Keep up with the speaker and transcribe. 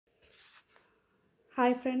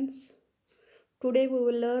Hi friends, today we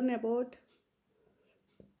will learn about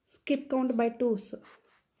skip count by 2's.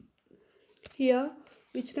 Here,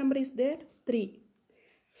 which number is there? 3.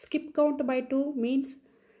 Skip count by 2 means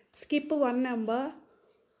skip one number,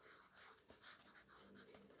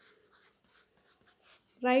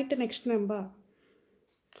 write next number,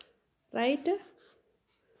 write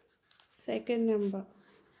second number.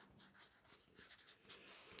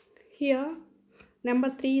 Here, number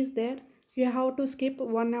 3 is there. You have to skip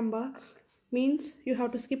one number, means you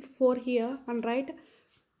have to skip 4 here and write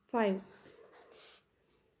 5.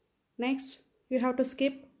 Next, you have to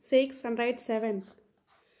skip 6 and write 7.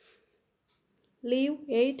 Leave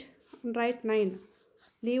 8 and write 9.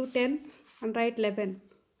 Leave 10 and write 11.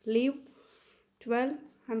 Leave 12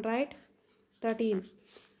 and write 13.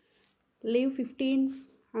 Leave 15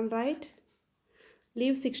 and write.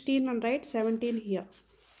 Leave 16 and write 17 here.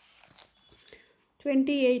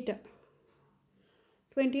 28.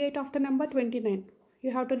 28 after number 29.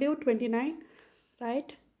 You have to leave 29,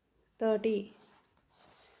 write 30.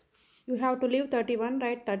 You have to leave 31,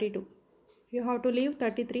 write 32. You have to leave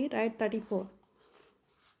 33, write 34.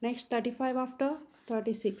 Next 35 after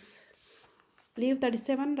 36. Leave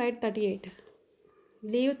 37, write 38.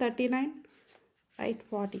 Leave 39, write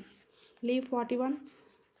 40. Leave 41,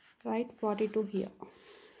 write 42 here.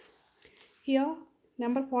 Here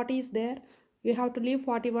number 40 is there. You have to leave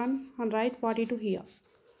 41 and write 42 here.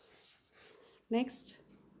 Next,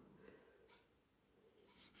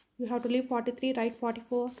 you have to leave 43, write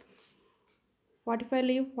 44. 45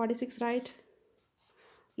 leave, 46 write.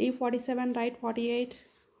 Leave 47, write 48.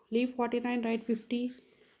 Leave 49, write 50.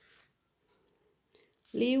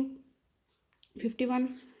 Leave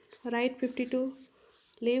 51, write 52.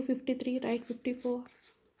 Leave 53, write 54.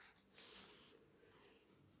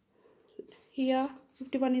 Here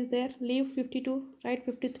 51 is there. Leave 52, write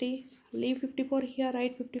 53. Leave 54 here,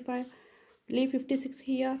 write 55. Leave 56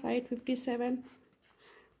 here, write 57.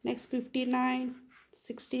 Next 59,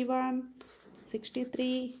 61,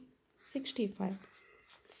 63, 65.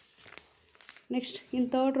 Next in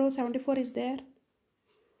third row 74 is there.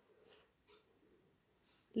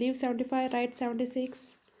 Leave 75, write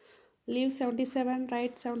 76. Leave 77,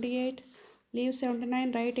 write 78. Leave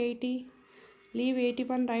 79, write 80. Leave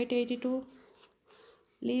 81, write 82.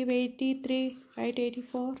 Leave 83, write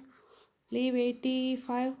 84. Leave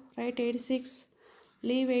 85, write 86.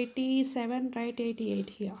 Leave 87, write 88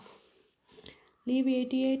 here. Leave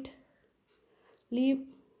 88. Leave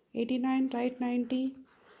 89, write 90.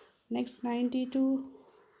 Next 92.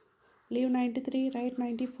 Leave 93, write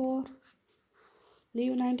 94.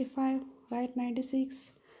 Leave 95, write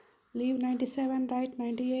 96. Leave 97, write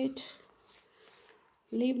 98.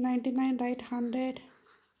 Leave 99, write 100.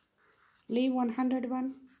 Leave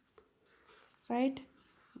 101, write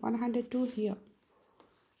 102 here.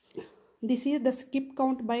 This is the skip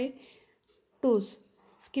count by 2's.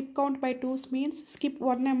 Skip count by 2's means skip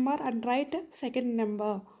one number and write second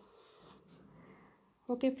number.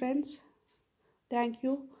 Okay friends, thank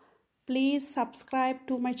you. Please subscribe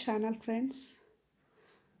to my channel friends.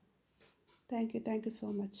 Thank you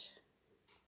so much.